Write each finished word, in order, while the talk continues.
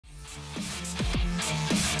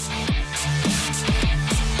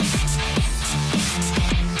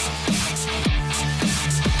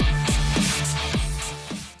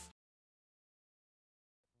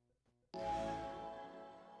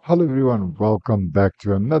Hello everyone, welcome back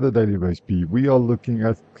to another Daily Race B. We are looking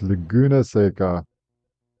at Laguna Seca,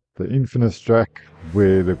 the infamous track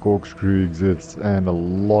where the corkscrew exists and a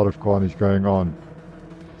lot of carnage going on.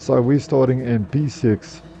 So we're starting in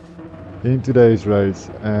P6 in today's race,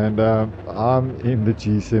 and I'm in the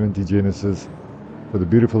G70 Genesis with the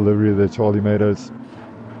beautiful livery that Charlie made us.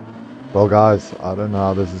 Well guys, I don't know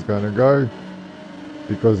how this is going to go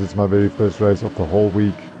because it's my very first race of the whole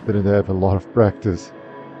week. Didn't have a lot of practice.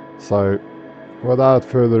 So without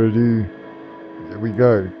further ado, here we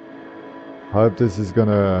go. Hope this is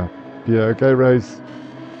gonna be an okay race,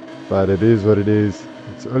 but it is what it is.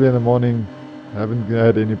 It's early in the morning, haven't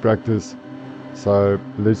had any practice, so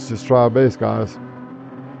let's just try our best, guys.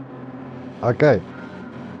 Okay,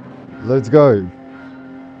 let's go.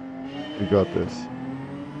 We got this.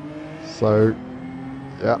 So,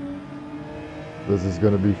 yeah, this is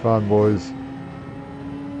gonna be fun, boys.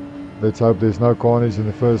 Let's hope there's no carnage in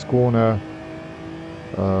the first corner.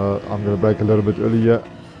 I'm going to brake a little bit earlier.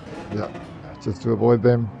 Yeah, just to avoid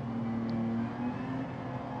them.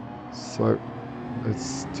 So,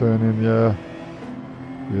 let's turn in here.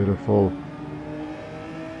 Beautiful.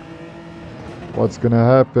 What's going to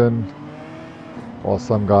happen? Oh,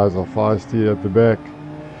 some guys are feisty at the back.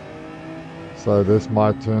 So this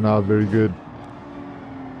might turn out very good.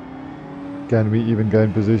 Can we even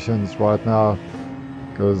gain positions right now?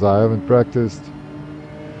 Because I haven't practiced.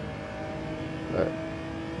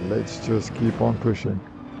 Let's just keep on pushing.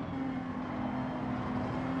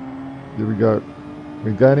 Here we go.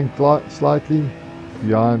 We're gaining slightly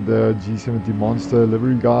behind the G70 Monster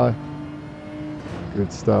livery guy.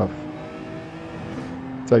 Good stuff.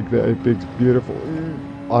 Take the apex, beautiful.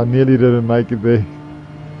 I nearly didn't make it there.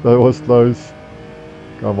 That was close.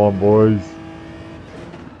 Come on, boys.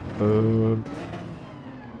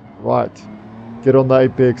 Right. Get on the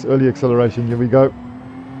apex, early acceleration, here we go.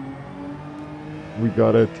 We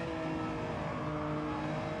got it.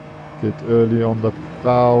 Get early on the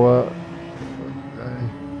power. Okay.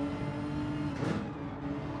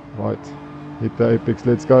 Right. Hit the apex,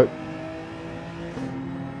 let's go.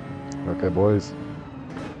 Okay, boys.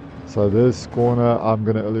 So this corner, I'm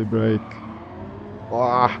gonna early brake.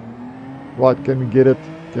 Ah! Right, can we get it?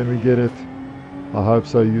 Can we get it? I hope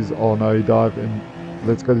so. Oh no, he dived in.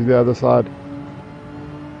 Let's go to the other side.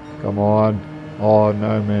 Come on. Oh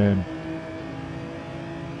no, man.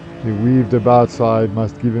 He weaved about side.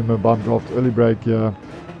 Must give him a bump draft early brake here.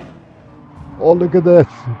 Oh, look at that.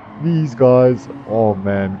 These guys. Oh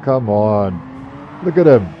man, come on. Look at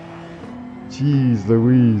him. Jeez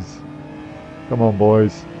Louise. Come on,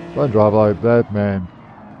 boys. Don't drive like that, man.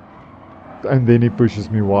 And then he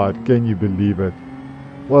pushes me wide. Can you believe it?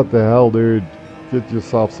 What the hell, dude? Get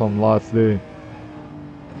yourself some lights there.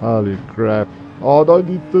 Holy crap. Oh, don't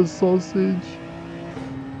eat the sausage.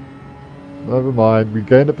 Never mind, we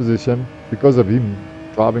gained a position because of him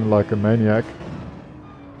driving like a maniac.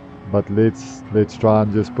 But let's try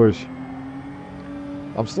and just push.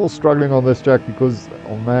 I'm still struggling on this track because,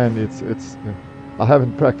 oh man, I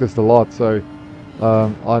haven't practiced a lot, so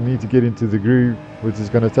I need to get into the groove, which is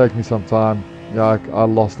going to take me some time. Yeah, I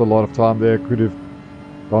lost a lot of time there. Could have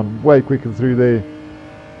gone way quicker through there.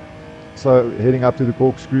 So heading up to the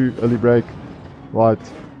corkscrew, early brake. Right,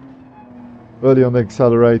 early on the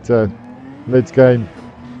accelerator. Let's gain,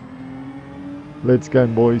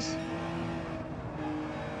 boys.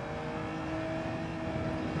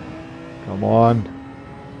 Come on.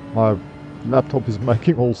 My laptop is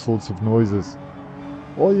making all sorts of noises.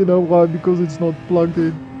 Oh, you know why? Because it's not plugged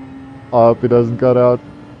in. I hope it doesn't cut out.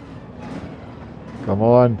 Come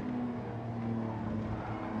on.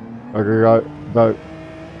 Okay, go.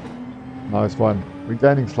 Nice one. We're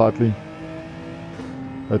gaining slightly.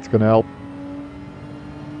 That's gonna help.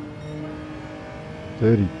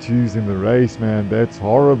 32's in the race, man. That's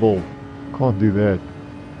horrible. Can't do that.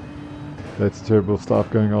 That's terrible stuff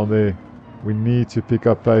going on there. We need to pick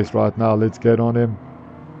up pace right now. Let's get on him.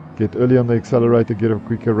 Get early on the accelerator, get a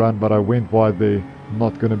quicker run, but I went wide there.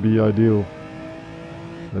 Not gonna be ideal.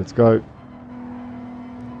 Let's go.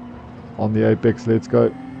 On the apex, let's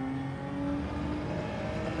go.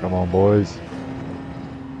 Come on, boys.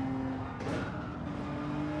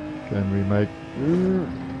 Can we make...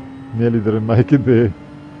 Nearly didn't make it there.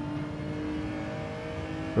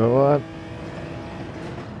 Come on.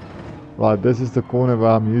 Right, this is the corner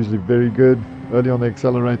where I'm usually very good. Early on the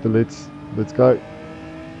accelerator, let's go.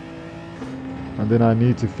 And then I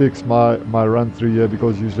need to fix my run through here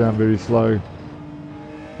because usually I'm very slow.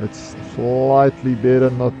 It's slightly better,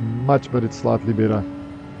 not much, but it's slightly better.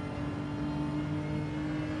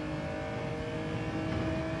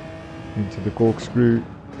 Into the corkscrew.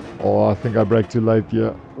 Oh, I think I braked too late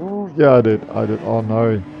here. Ooh, yeah, I did. Oh,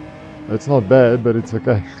 no. It's not bad, but it's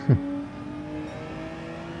okay.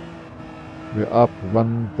 We're up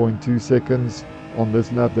 1.2 seconds on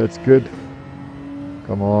this lap. That's good.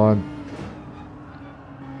 Come on.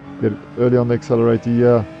 Get it early on the accelerator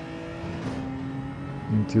here.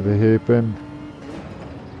 Into the hairpin.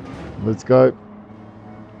 Let's go.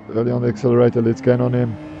 Early on the accelerator. Let's gain on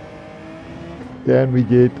him. Can we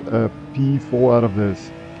get a P4 out of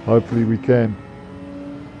this? Hopefully we can.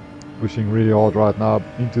 Pushing really hard right now.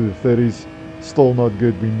 Into the 30s. Still not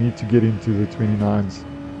good. We need to get into the 29s.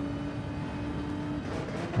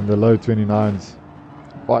 And the low 29s.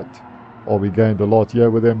 Right. Oh, we gained a lot here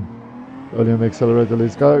with him. Early on the accelerator.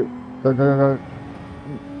 Let's go. Go, go, go, go.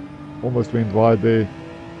 Almost went wide there.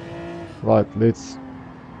 Right, let's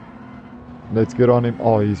get on him.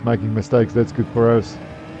 Oh, he's making mistakes. That's good for us.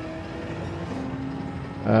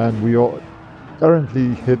 And we are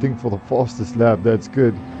currently heading for the fastest lap. That's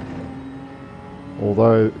good.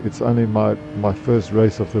 Although it's only my first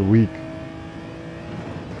race of the week.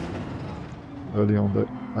 Early on the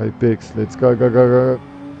apex. Let's go, go, go, go.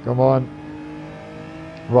 Come on.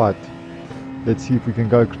 Right. Let's see if we can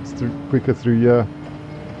go quicker through here.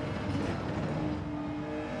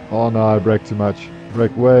 Oh no, I braked too much.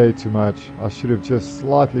 Braked way too much. I should have just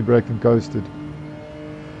slightly braked and coasted.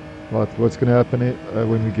 Right, what's going to happen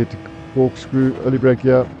when we get to Corkscrew? Early brake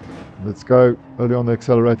here. Let's go. Early on the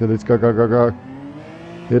accelerator. Let's go, go, go, go.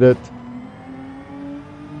 Hit it.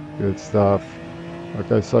 Good stuff.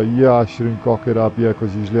 Okay, so yeah, I shouldn't cock it up here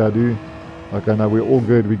because usually I do. Okay, now we're all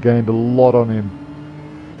good. We gained a lot on him.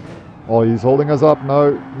 Oh, he's holding us up.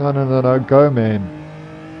 No, no, no, no, no. Go, man.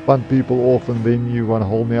 Punt people off and then you want to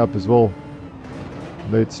hold me up as well.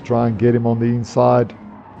 Let's try and get him on the inside.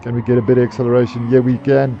 Can we get a bit of acceleration? Yeah, we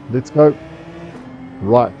can. Let's go.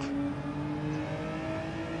 Right.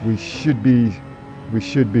 We should be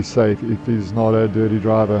safe if he's not a dirty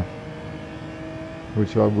driver,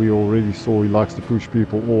 which we already saw. He likes to push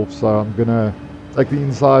people off, so I'm gonna take the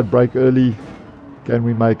inside, brake early. Can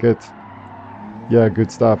we make it? Yeah,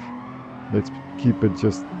 good stuff. Let's keep it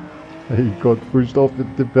just. He got pushed off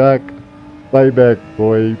at the back. Payback,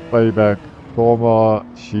 boy, payback. Come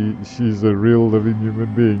on, she's a real living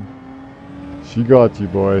human being. She got you,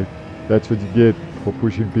 boy. That's what you get for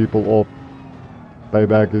pushing people off.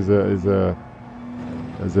 Payback is a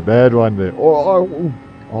bad one there. Oh,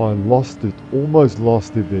 I lost it. Almost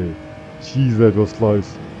lost it there. Jeez, that was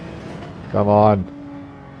close. Come on.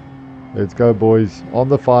 Let's go, boys. On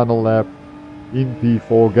the final lap. In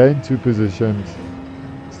P4. Gain 2 positions.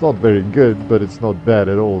 It's not very good, but it's not bad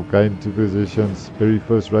at all. Gain 2 positions. Very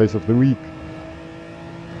first race of the week.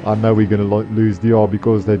 I know we're going to lose DR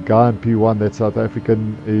because that guy in P1, that South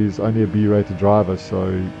African, is only a B-rated driver. So,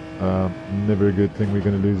 never a good thing we're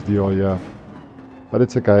going to lose DR, yeah. But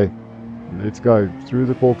it's okay. Let's go. Through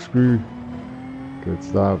the corkscrew. Good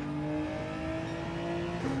stuff.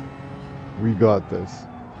 We got this.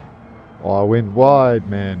 Oh, I went wide,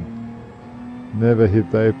 man. Never hit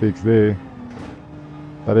the apex there.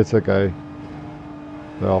 But it's okay.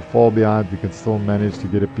 They are far behind. We can still manage to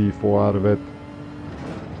get a P4 out of it.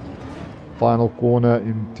 Final corner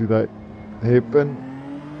into that hairpin.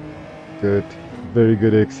 Good. Very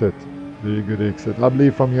good exit. Very good exit. I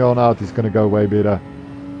believe from here on out it's going to go way better.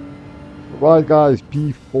 Right, guys.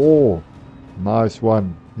 P4. Nice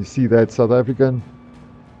one. You see that South African?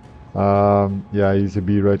 Yeah, he's a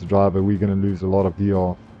B-rated driver. We're going to lose a lot of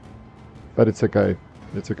DR. But it's okay.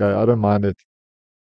 It's okay. I don't mind it.